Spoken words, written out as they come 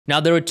Now,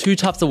 there are two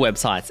types of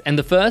websites, and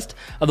the first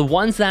are the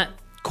ones that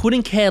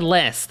couldn't care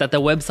less that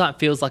their website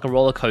feels like a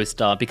roller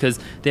coaster because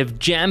they've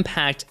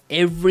jam-packed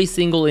every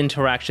single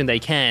interaction they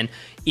can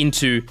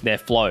into their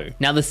flow.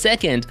 Now, the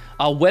second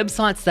are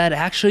websites that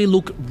actually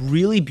look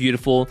really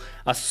beautiful,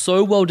 are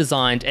so well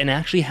designed, and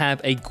actually have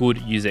a good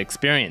user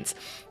experience.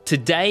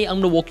 Today, I'm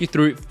gonna walk you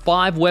through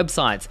 5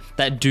 websites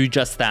that do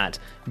just that.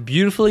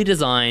 Beautifully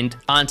designed,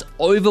 aren't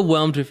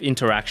overwhelmed with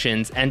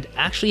interactions, and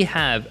actually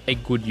have a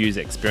good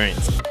user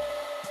experience.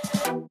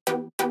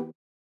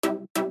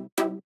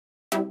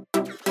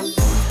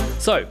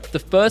 So, the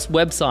first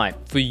website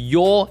for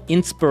your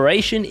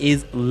inspiration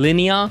is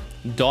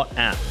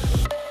linear.app.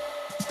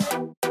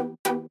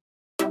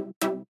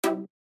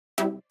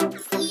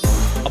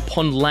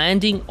 Upon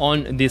landing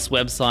on this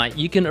website,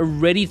 you can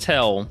already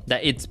tell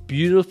that it's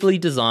beautifully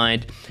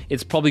designed,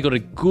 it's probably got a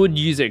good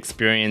user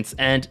experience,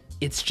 and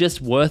it's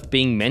just worth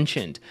being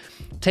mentioned.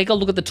 Take a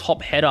look at the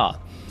top header.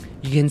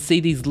 You can see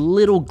these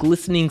little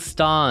glistening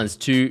stars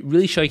to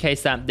really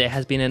showcase that there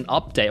has been an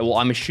update, or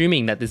I'm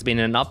assuming that there's been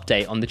an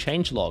update on the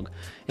changelog.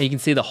 And you can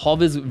see the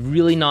hover's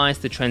really nice,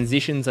 the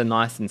transitions are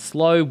nice and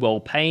slow,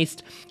 well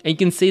paced, and you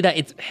can see that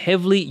it's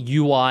heavily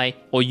UI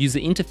or user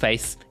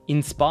interface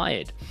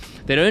inspired.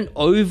 They don't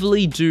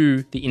overly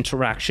do the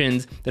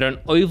interactions, they don't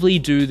overly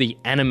do the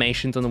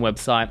animations on the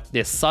website.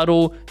 They're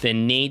subtle, they're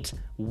neat,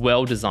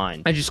 well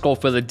designed. As you scroll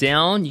further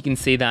down, you can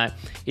see that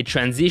it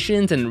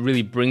transitions and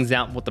really brings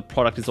out what the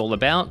product is all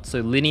about.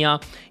 So linear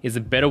is a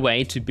better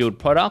way to build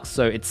products.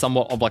 So it's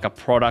somewhat of like a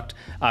product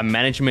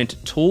management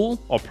tool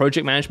or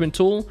project management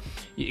tool.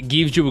 It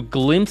gives you a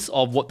glimpse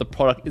of what the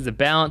product is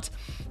about.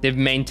 They've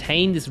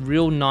maintained this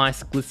real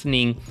nice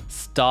glistening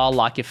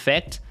star-like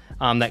effect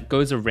that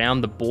goes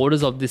around the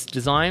borders of this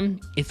design.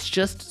 It's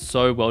just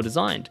so well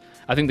designed.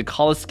 I think the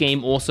color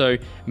scheme also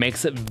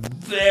makes it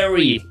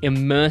very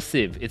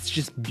immersive. It's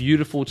just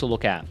beautiful to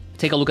look at.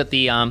 Take a look at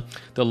the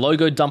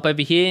logo dump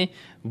over here.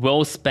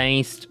 Well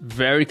spaced,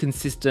 very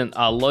consistent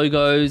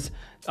logos.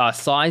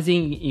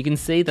 Sizing, you can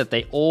see that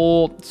they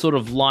all sort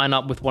of line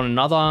up with one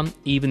another,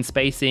 even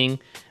spacing,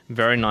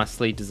 very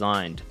nicely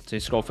designed. So you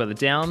scroll further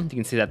down, you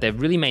can see that they've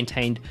really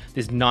maintained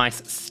this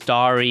nice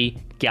starry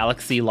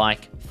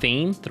galaxy-like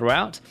theme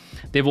throughout.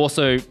 They've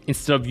also,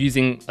 instead of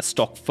using a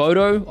stock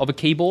photo of a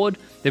keyboard,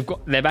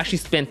 they've actually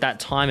spent that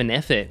time and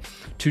effort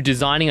to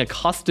designing a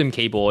custom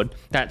keyboard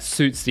that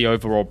suits the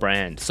overall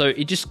brand. So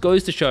it just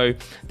goes to show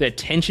the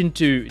attention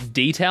to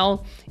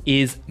detail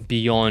is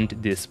beyond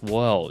this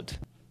world.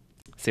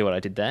 See what I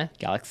did there?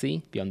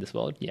 Galaxy, beyond this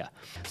world, yeah.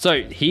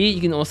 So here you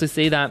can also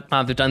see that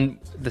they've done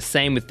the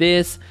same with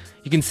this.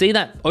 You can see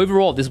that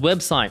overall, this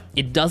website,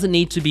 it doesn't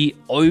need to be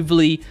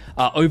overly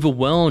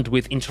overwhelmed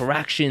with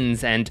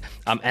interactions and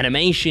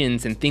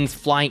animations and things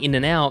flying in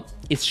and out.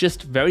 It's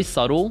just very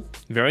subtle,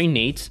 very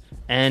neat,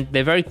 and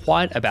they're very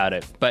quiet about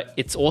it. But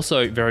it's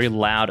also very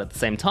loud at the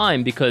same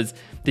time because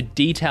the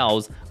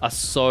details are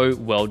so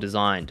well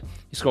designed.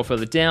 You scroll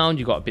further down,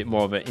 you've got a bit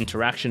more of an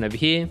interaction over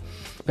here.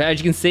 But as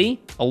you can see,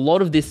 a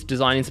lot of this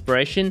design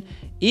inspiration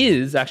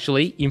is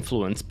actually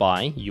influenced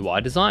by UI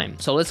design.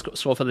 So let's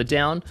scroll further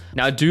down.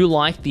 Now I do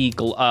like the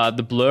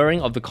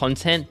blurring of the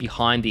content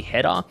behind the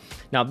header.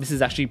 Now this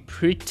is actually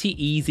pretty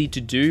easy to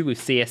do with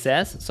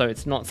CSS, so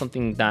it's not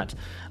something that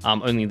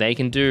only they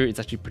can do. It's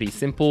actually pretty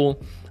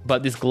simple.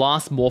 But this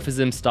glass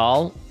morphism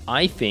style,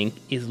 I think,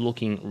 is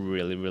looking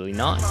really, really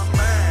nice.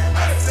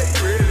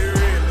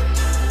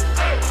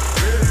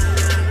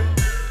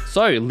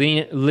 So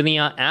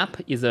linear app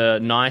is a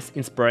nice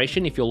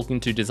inspiration if you're looking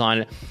to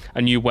design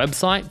a new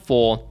website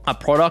for a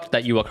product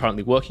that you are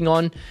currently working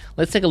on.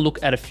 Let's take a look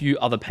at a few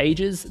other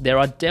pages. There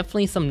are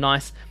definitely some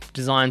nice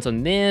designs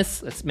on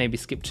this. Let's maybe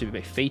skip to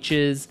the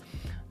features.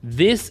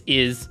 This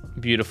is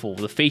beautiful.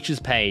 The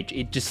features page,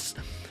 it just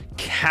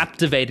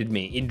captivated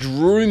me. It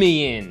drew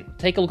me in.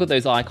 Take a look at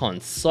those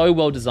icons. So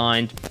well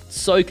designed,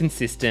 so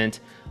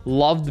consistent.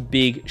 Love the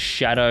big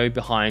shadow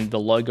behind the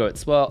logo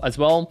as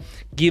well.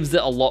 Gives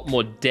it a lot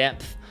more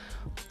depth.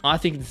 I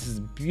think this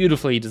is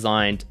beautifully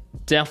designed.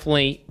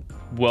 Definitely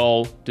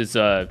well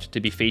deserved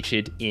to be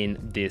featured in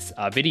this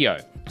video.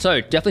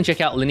 So definitely check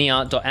out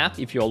linear.app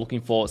if you're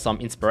looking for some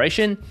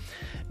inspiration.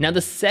 Now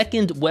the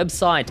second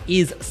website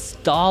is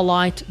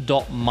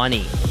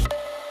starlight.money.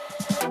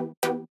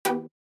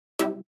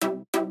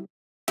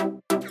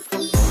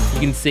 You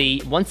can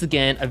see once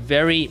again a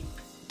very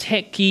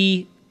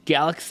techy,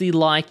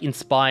 galaxy-like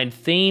inspired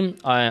theme.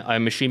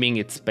 I'm assuming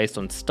it's based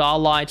on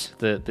Starlight,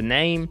 the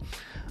name.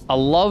 I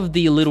love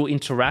the little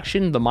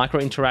interaction, the micro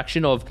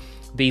interaction of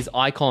these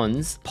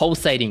icons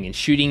pulsating and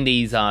shooting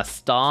these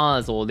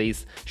stars or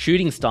these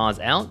shooting stars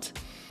out.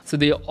 So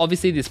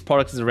obviously this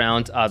product is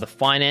around the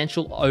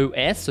financial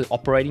OS, so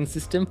operating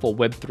system for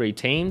Web3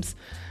 teams.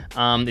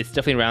 It's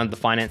definitely around the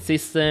finance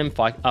system,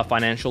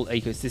 financial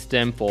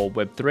ecosystem for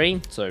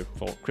Web3, so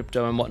for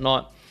crypto and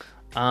whatnot.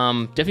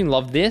 Definitely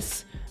love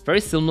this. Very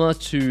similar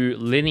to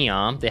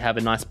Linear, they have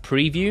a nice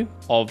preview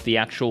of the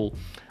actual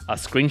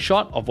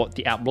screenshot of what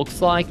the app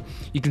looks like.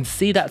 You can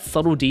see that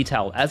subtle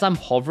detail. As I'm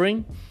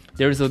hovering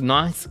there is a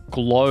nice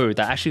glow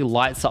that actually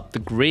lights up the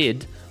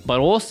grid, but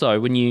also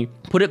when you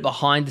put it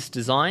behind this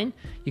design,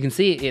 you can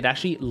see it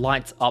actually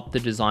lights up the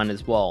design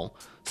as well.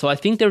 So I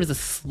think there is a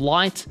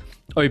slight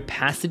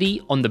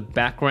opacity on the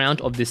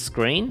background of this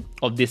screen,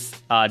 of this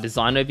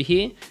design over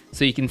here.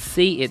 So you can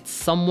see it's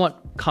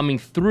somewhat coming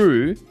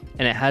through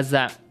and it has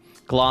that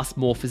glass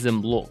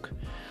morphism look.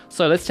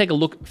 So let's take a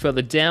look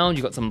further down.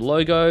 You've got some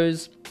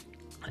logos.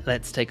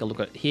 Let's take a look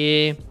at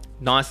here.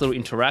 Nice little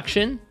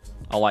interaction.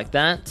 I like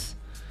that.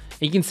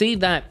 And you can see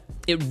that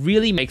it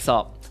really makes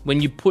up when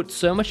you put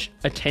so much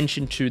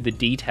attention to the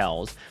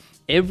details.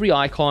 Every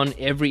icon,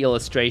 every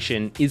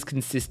illustration is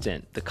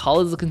consistent. The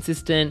colors are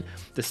consistent,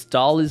 the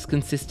style is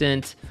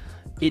consistent.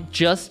 It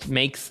just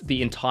makes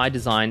the entire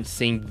design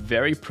seem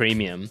very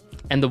premium.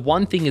 And the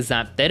one thing is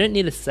that they don't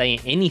need to say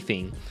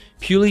anything.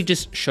 Purely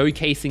just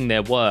showcasing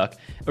their work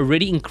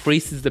already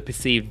increases the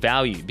perceived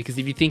value, because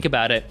if you think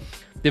about it,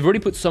 they've already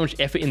put so much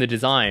effort in the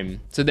design.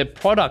 So their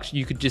product,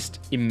 you could just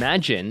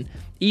imagine,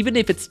 even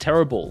if it's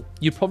terrible,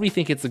 you probably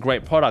think it's a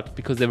great product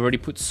because they've already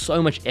put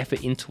so much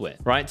effort into it,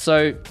 right?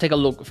 So take a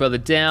look further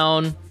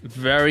down,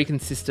 very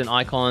consistent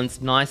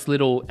icons, nice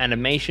little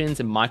animations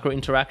and micro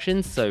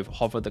interactions. So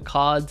hover the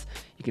cards,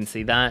 you can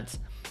see that.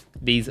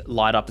 These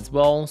light up as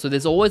well. So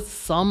there's always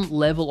some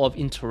level of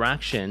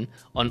interaction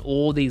on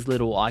all these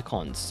little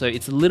icons. So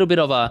it's a little bit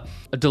of a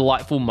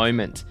delightful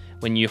moment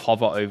when you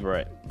hover over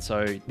it.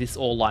 So this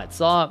all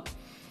lights up.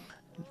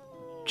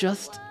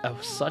 Just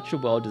such a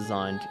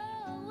well-designed.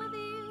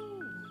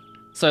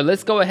 So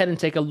let's go ahead and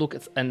take a look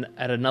at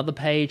another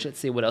page. Let's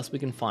see what else we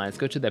can find. Let's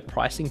go to their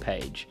pricing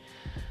page.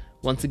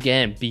 Once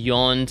again,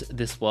 beyond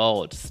this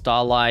world,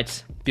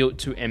 Starlight, built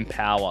to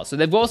empower. So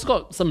they've also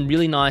got some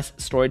really nice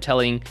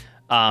storytelling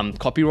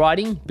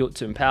copywriting, built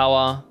to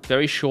empower,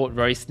 very short,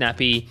 very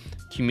snappy,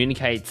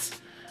 communicates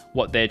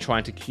what they're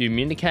trying to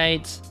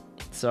communicate.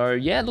 So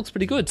yeah, it looks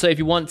pretty good. So if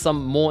you want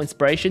some more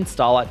inspiration,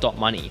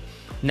 starlight.money.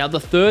 Now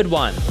the third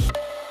one,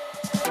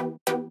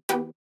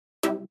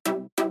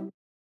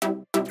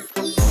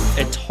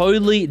 a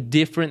totally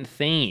different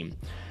theme,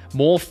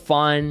 more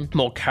fun,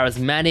 more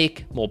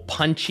charismatic, more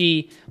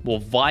punchy, more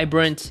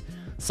vibrant.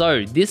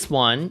 So this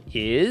one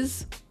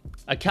is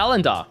a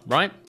calendar,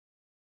 right?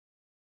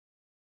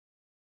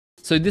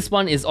 So this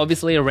one is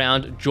obviously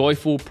around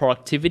joyful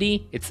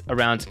productivity. It's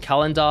around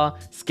calendar,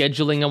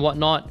 scheduling and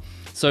whatnot.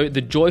 So the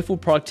Joyful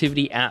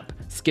Productivity app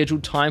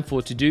scheduled time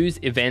for to-dos,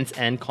 events,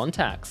 and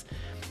contacts.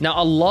 Now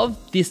I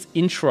love this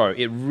intro.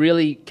 It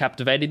really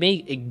captivated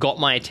me. It got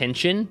my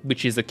attention,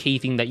 which is a key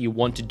thing that you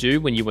want to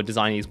do when you are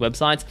designing these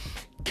websites.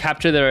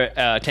 Capture their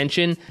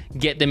attention,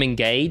 get them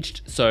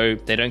engaged so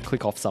they don't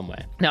click off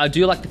somewhere. Now I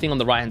do like the thing on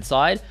the right-hand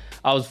side.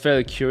 I was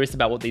fairly curious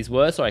about what these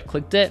were, so I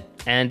clicked it,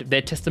 and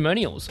they're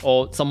testimonials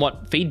or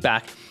somewhat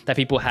feedback that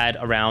people had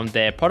around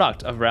their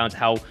product, around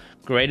how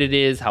great it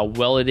is, how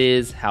well it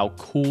is, how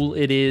cool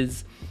it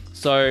is.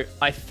 So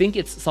I think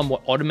it's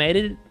somewhat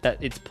automated that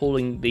it's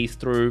pulling these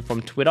through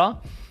from Twitter,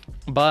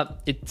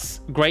 but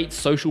it's great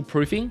social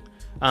proofing,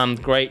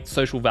 great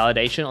social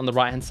validation on the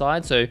right-hand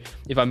side. So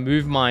if I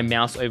move my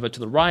mouse over to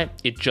the right,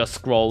 it just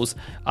scrolls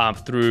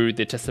through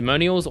the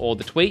testimonials or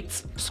the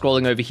tweets.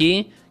 Scrolling over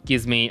here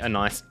gives me a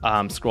nice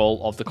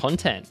scroll of the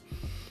content.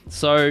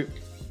 So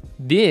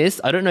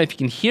this, I don't know if you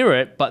can hear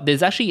it, but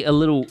there's actually a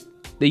little,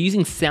 they're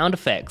using sound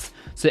effects.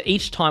 So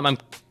each time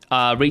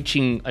I'm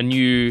reaching a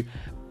new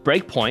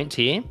breakpoint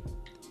here,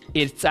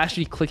 it's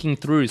actually clicking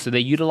through. So they're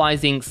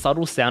utilizing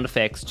subtle sound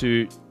effects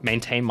to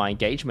maintain my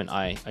engagement,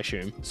 I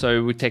assume.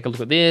 So we take a look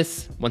at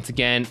this. Once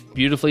again,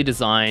 beautifully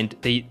designed.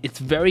 It's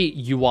very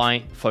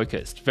UI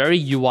focused,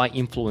 very UI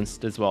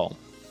influenced as well.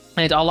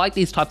 And I like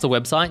these types of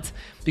websites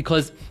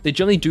because they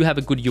generally do have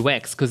a good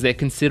UX because they're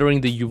considering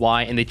the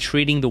UI and they're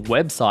treating the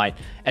website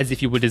as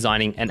if you were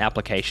designing an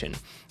application.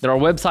 There are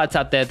websites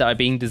out there that are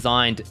being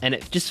designed and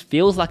it just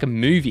feels like a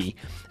movie.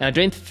 And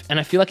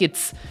I feel like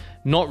it's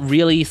not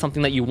really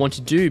something that you want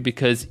to do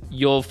because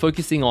you're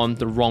focusing on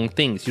the wrong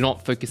things. You're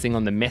not focusing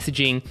on the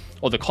messaging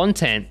or the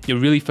content. You're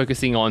really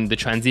focusing on the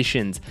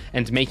transitions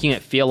and making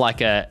it feel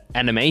like an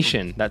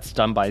animation that's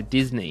done by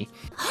Disney.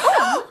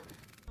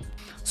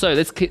 So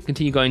let's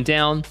continue going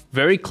down.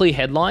 Very clear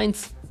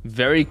headlines,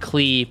 very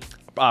clear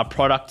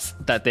products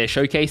that they're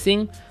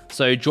showcasing.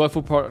 So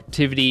joyful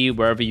productivity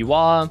wherever you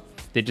are.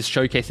 They're just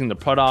showcasing the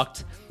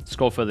product.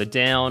 Scroll further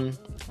down.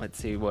 Let's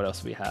see what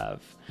else we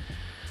have.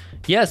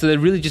 Yeah, so they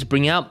really just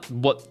bring out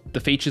what the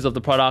features of the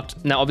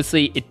product. Now,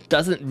 obviously, it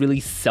doesn't really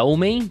sell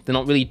me. They're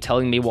not really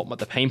telling me what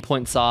the pain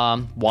points are,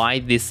 why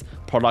this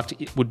product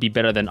would be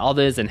better than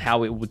others, and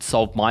how it would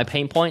solve my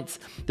pain points.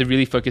 They're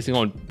really focusing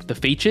on the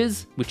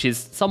features, which is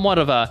somewhat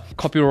of a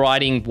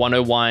copywriting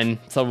 101,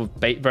 sort of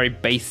very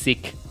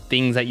basic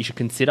things that you should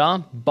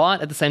consider.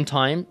 But at the same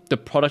time, the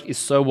product is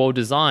so well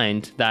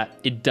designed that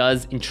it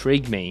does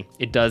intrigue me.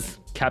 It does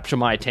capture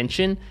my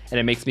attention, and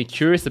it makes me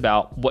curious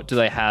about what do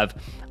they have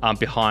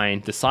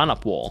behind the sign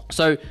up wall.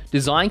 So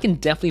design can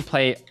definitely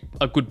play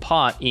a good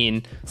part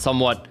in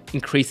somewhat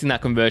increasing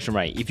that conversion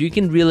rate. If you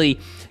can really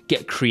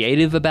get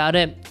creative about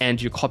it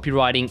and your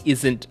copywriting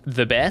isn't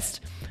the best,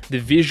 the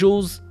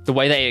visuals, the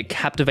way that it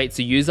captivates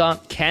the user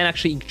can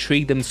actually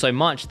intrigue them so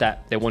much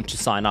that they want to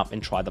sign up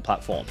and try the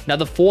platform. Now,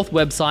 the fourth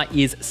website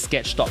is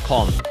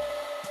sketch.com.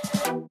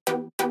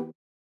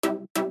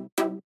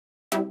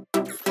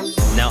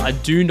 Now, I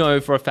do know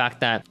for a fact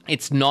that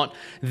it's not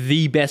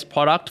the best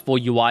product for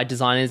UI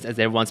designers as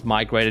everyone's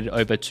migrated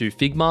over to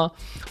Figma,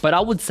 but I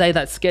would say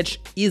that Sketch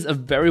is a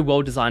very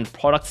well-designed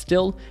product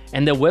still,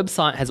 and their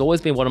website has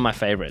always been one of my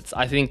favorites.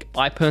 I think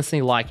I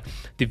personally like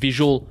the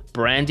visual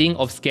branding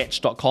of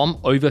sketch.com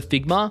over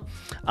Figma,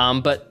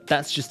 but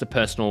that's just a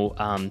personal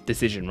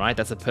decision, right?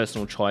 That's a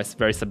personal choice,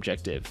 very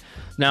subjective.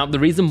 Now, the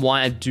reason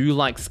why I do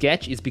like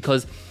Sketch is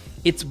because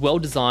it's well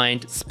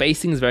designed,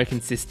 spacing is very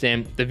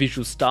consistent, the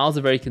visual styles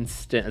are very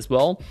consistent as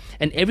well,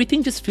 and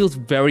everything just feels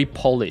very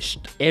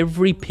polished.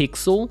 Every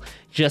pixel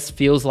just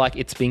feels like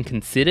it's been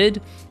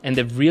considered, and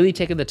they've really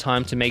taken the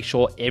time to make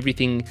sure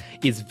everything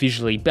is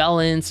visually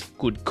balanced,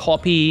 good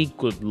copy,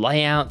 good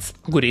layouts,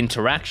 good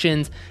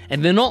interactions,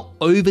 and they're not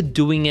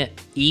overdoing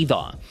it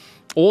either.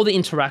 All the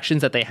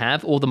interactions that they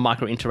have, all the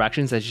micro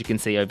interactions, as you can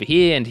see over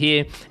here, and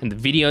the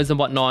videos and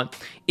whatnot,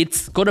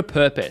 it's got a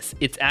purpose.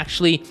 It's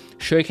actually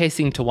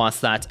showcasing to us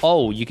that,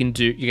 oh, you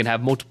can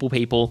have multiple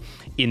people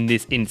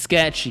in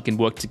Sketch, you can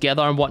work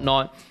together and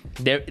whatnot.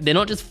 They're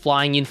not just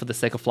flying in for the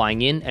sake of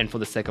flying in and for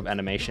the sake of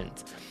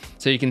animations.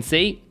 So you can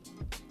see,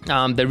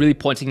 they're really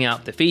pointing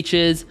out the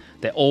features.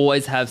 They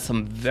always have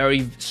some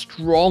very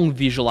strong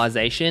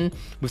visualization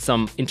with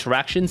some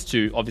interactions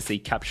to obviously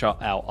capture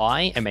our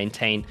eye and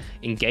maintain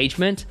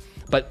engagement.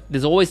 But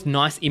there's always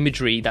nice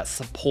imagery that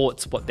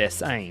supports what they're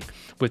saying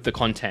with the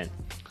content.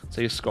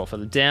 So you scroll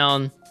further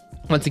down.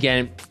 Once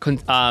again,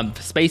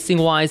 spacing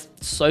wise,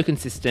 so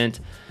consistent,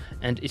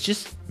 and it's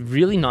just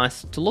really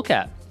nice to look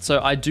at.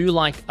 So I do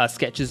like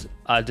Sketch's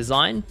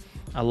design.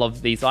 I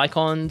love these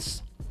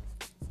icons,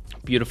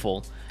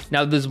 beautiful.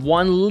 Now, there's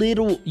one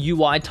little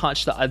UI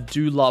touch that I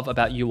do love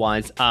about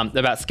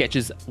about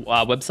Sketch's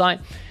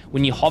website.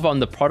 When you hover on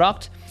the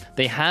product,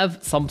 they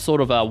have some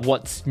sort of a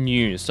what's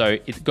new. So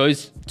it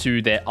goes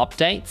to their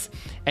updates,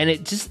 and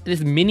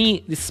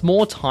this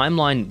small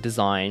timeline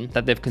design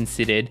that they've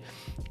considered.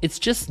 It's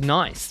just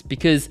nice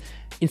because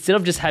instead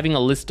of just having a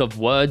list of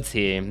words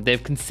here,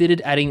 they've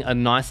considered adding a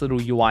nice little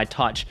UI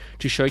touch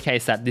to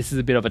showcase that this is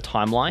a bit of a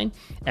timeline.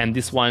 And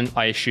this one,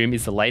 I assume,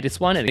 is the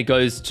latest one. And it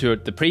goes to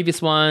the previous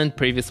one,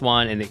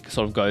 and it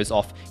sort of goes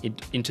off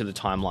into the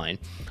timeline.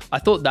 I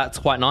thought that's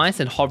quite nice.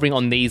 And hovering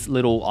on these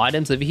little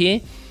items over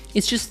here,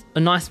 it's just a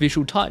nice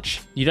visual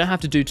touch. You don't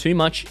have to do too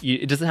much.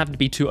 It doesn't have to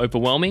be too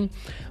overwhelming,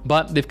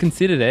 but they've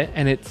considered it,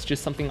 and it's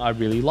just something I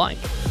really like.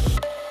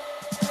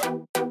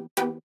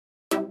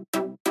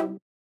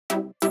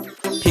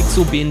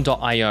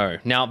 Pixelbin.io.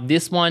 Now,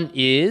 this one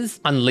is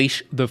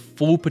unleash the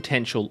full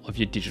potential of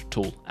your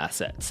digital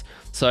assets.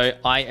 So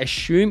I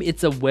assume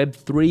it's a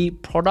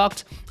Web3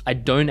 product. I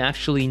don't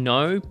actually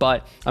know,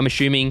 but I'm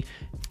assuming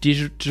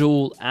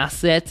digital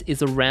assets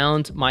is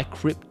around my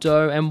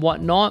crypto and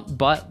whatnot,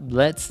 but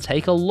let's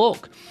take a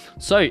look.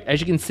 So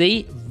as you can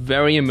see,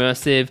 very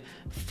immersive,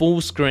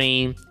 full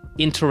screen,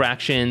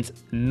 interactions,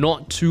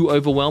 not too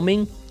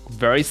overwhelming,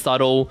 very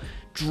subtle,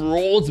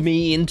 draws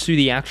me into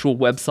the actual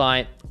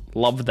website.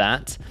 Love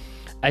that.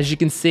 As you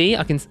can see,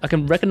 I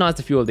can recognize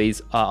a few of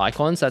these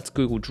icons. That's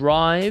Google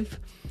Drive.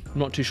 I'm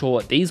not too sure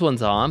what these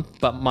ones are,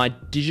 but my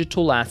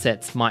digital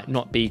assets might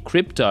not be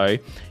crypto.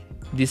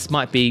 This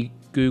might be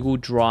Google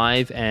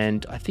Drive,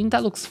 and I think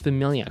that looks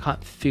familiar. I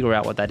can't figure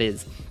out what that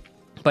is,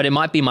 but it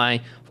might be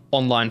my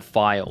online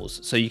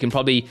files. So you can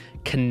probably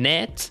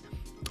connect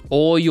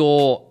all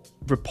your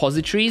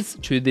repositories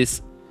to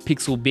this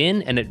pixel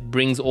bin, and it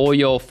brings all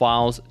your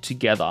files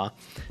together.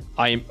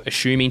 I'm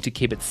assuming to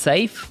keep it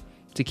safe,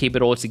 to keep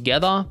it all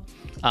together.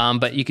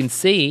 But you can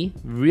see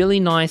really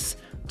nice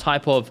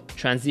type of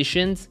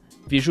transitions,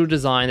 visual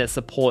design that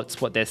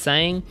supports what they're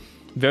saying.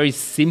 Very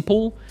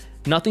simple,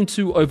 nothing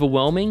too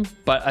overwhelming,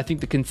 but I think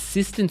the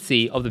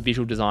consistency of the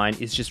visual design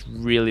is just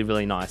really,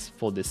 really nice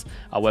for this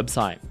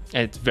website.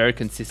 And it's very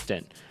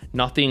consistent.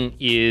 Nothing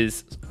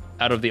is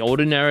out of the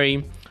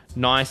ordinary.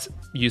 Nice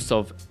use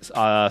of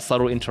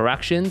subtle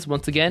interactions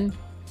once again.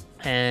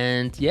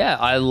 And yeah,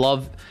 I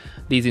love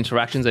these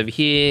interactions over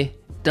here.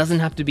 Doesn't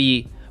have to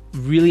be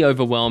really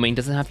overwhelming,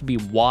 doesn't have to be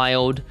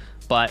wild,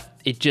 but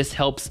it just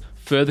helps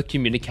further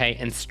communicate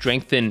and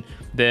strengthen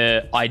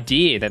the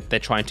idea that they're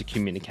trying to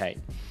communicate.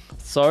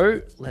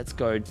 So let's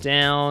go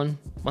down.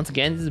 Once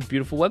again, this is a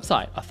beautiful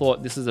website. I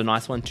thought this is a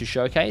nice one to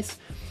showcase.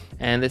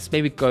 And let's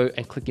maybe go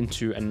and click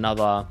into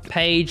another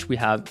page. We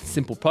have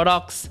simple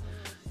products.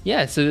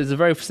 Yeah, so it's a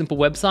very simple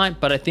website,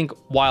 but I think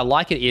why I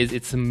like it is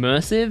it's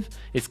immersive,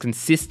 it's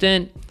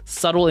consistent,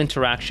 subtle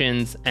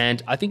interactions,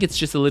 and I think it's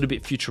just a little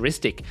bit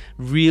futuristic.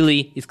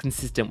 Really is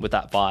consistent with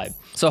that vibe.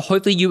 So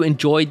hopefully you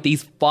enjoyed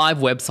these 5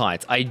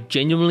 websites. I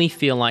genuinely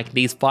feel like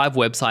these 5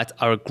 websites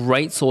are a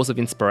great source of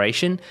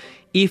inspiration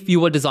if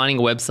you are designing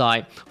a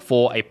website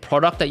for a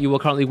product that you are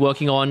currently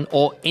working on,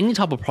 or any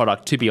type of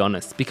product, to be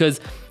honest, because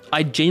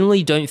I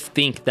genuinely don't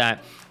think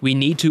that we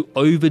need to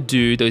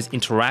overdo those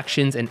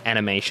interactions and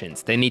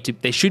animations.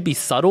 They should be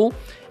subtle,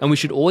 and we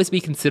should always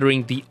be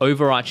considering the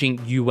overarching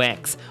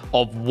UX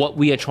of what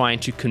we are trying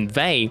to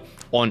convey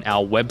on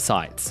our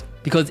websites.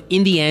 Because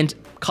in the end,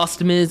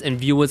 customers and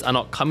viewers are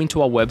not coming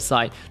to our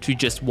website to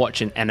just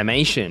watch an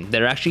animation.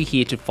 They're actually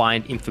here to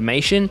find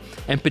information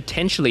and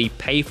potentially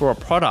pay for a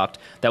product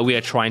that we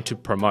are trying to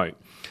promote.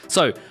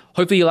 So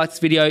hopefully you liked this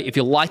video. If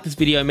you like this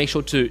video, make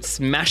sure to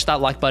smash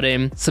that like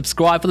button,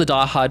 subscribe for the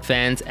diehard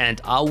fans,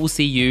 and I will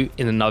see you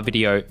in another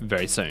video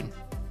very soon.